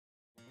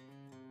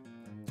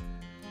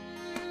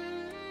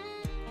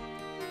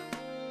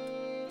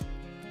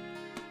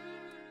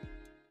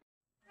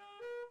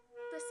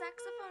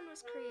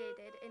was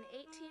created in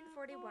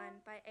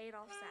 1841 by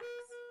Adolph Sax,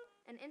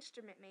 an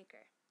instrument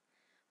maker.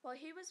 While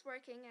he was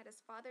working at his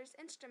father's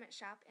instrument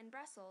shop in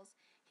Brussels,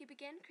 he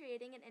began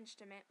creating an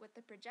instrument with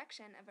the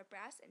projection of a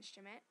brass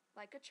instrument,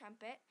 like a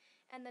trumpet,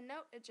 and the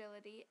note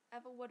agility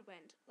of a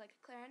woodwind, like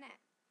a clarinet.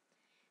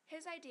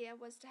 His idea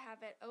was to have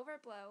it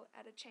overblow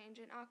at a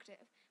change in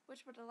octave,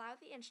 which would allow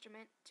the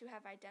instrument to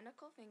have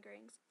identical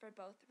fingerings for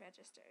both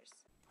registers.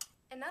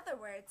 In other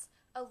words,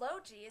 a low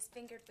G is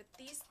fingered with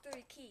these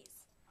three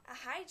keys. A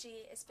high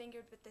G is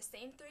fingered with the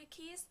same three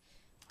keys,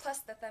 plus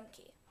the thumb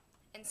key.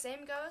 And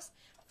same goes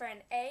for an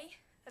A,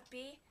 a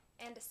B,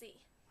 and a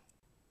C.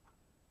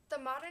 The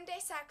modern-day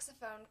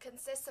saxophone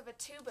consists of a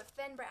tube of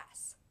thin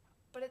brass,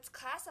 but it's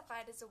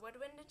classified as a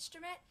woodwind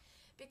instrument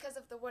because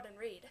of the wooden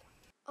reed.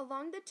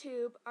 Along the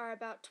tube are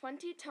about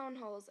 20 tone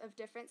holes of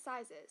different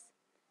sizes.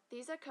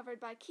 These are covered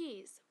by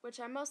keys, which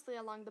are mostly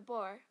along the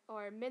bore,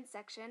 or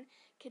midsection,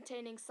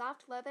 containing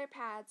soft leather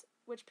pads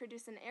which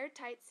produce an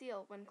airtight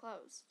seal when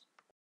closed.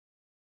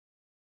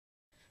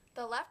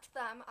 The left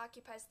thumb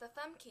occupies the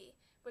thumb key,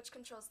 which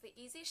controls the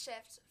easy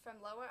shift from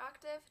lower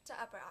octave to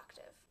upper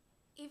octave.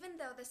 Even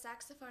though the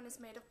saxophone is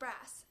made of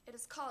brass, it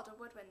is called a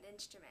woodwind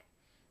instrument.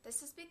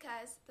 This is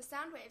because the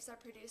sound waves are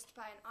produced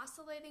by an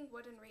oscillating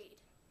wooden reed,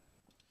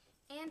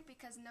 and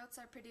because notes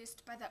are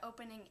produced by the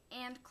opening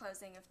and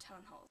closing of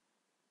tone holes.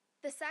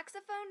 The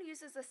saxophone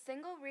uses a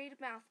single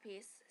reed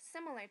mouthpiece,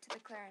 similar to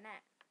the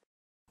clarinet.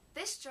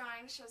 This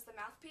drawing shows the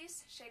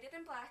mouthpiece shaded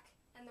in black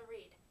and the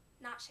reed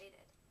not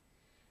shaded.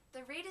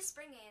 The reed is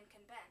springy and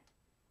can bend.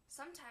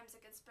 Sometimes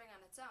it can spring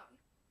on its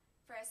own.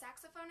 For a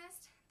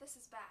saxophonist, this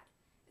is bad.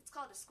 It's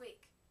called a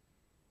squeak.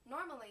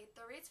 Normally,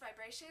 the reed's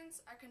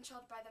vibrations are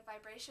controlled by the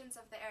vibrations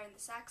of the air in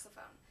the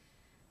saxophone,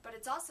 but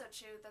it's also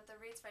true that the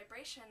reed's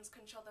vibrations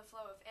control the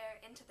flow of air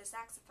into the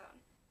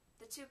saxophone.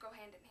 The two go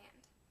hand in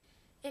hand.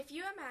 If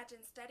you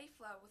imagine steady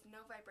flow with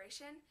no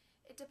vibration,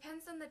 it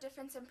depends on the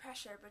difference in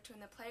pressure between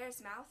the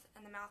player's mouth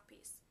and the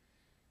mouthpiece.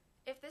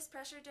 If this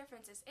pressure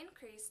difference is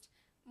increased,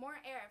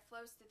 more air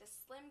flows through the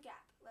slim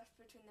gap left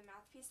between the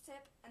mouthpiece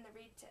tip and the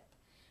reed tip,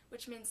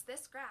 which means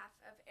this graph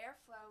of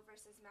airflow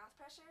versus mouth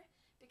pressure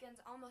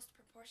begins almost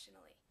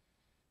proportionally.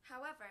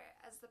 However,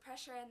 as the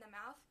pressure in the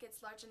mouth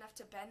gets large enough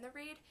to bend the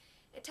reed,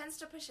 it tends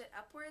to push it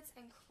upwards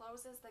and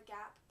closes the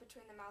gap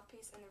between the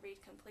mouthpiece and the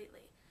reed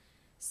completely.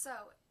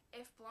 So,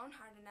 if blown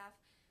hard enough,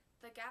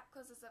 the gap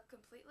closes up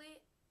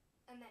completely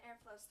and the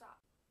airflow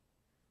stops.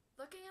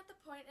 Looking at the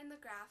point in the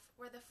graph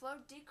where the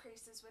flow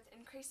decreases with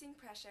increasing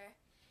pressure,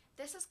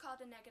 this is called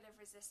a negative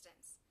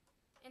resistance.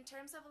 In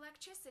terms of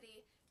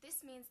electricity,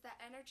 this means that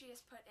energy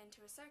is put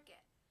into a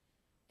circuit.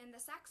 In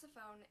the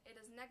saxophone, it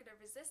is negative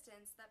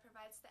resistance that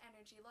provides the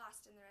energy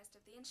lost in the rest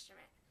of the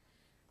instrument.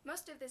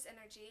 Most of this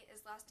energy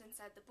is lost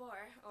inside the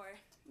bore, or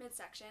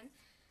midsection,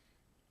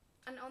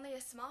 and only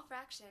a small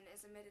fraction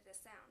is emitted as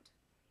sound.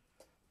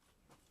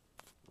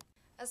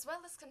 As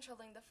well as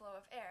controlling the flow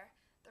of air,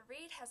 the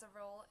reed has a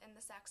role in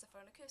the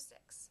saxophone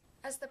acoustics.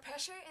 As the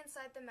pressure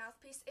inside the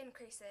mouthpiece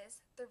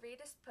increases, the reed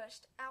is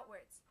pushed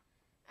outwards.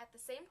 At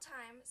the same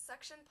time,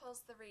 suction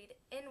pulls the reed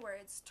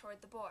inwards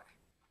toward the bore.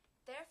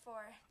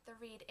 Therefore, the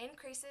reed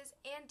increases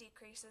and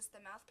decreases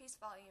the mouthpiece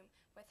volume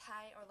with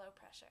high or low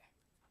pressure.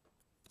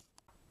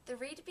 The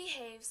reed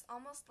behaves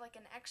almost like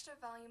an extra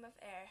volume of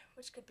air,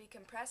 which could be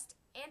compressed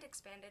and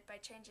expanded by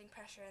changing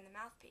pressure in the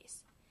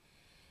mouthpiece.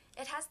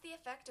 It has the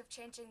effect of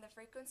changing the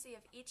frequency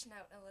of each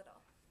note a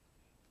little.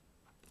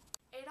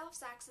 Adolph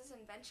Sax's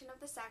invention of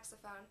the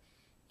saxophone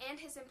and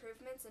his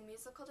improvements in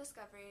musical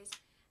discoveries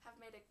have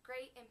made a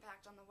great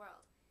impact on the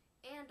world.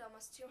 And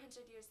almost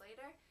 200 years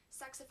later,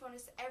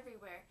 saxophonists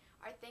everywhere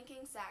are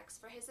thanking Sax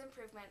for his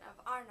improvement of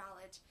our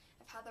knowledge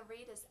of how the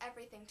reed is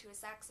everything to a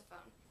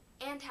saxophone,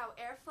 and how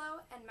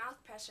airflow and mouth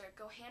pressure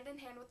go hand in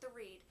hand with the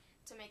reed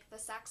to make the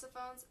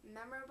saxophone's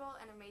memorable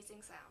and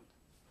amazing sound.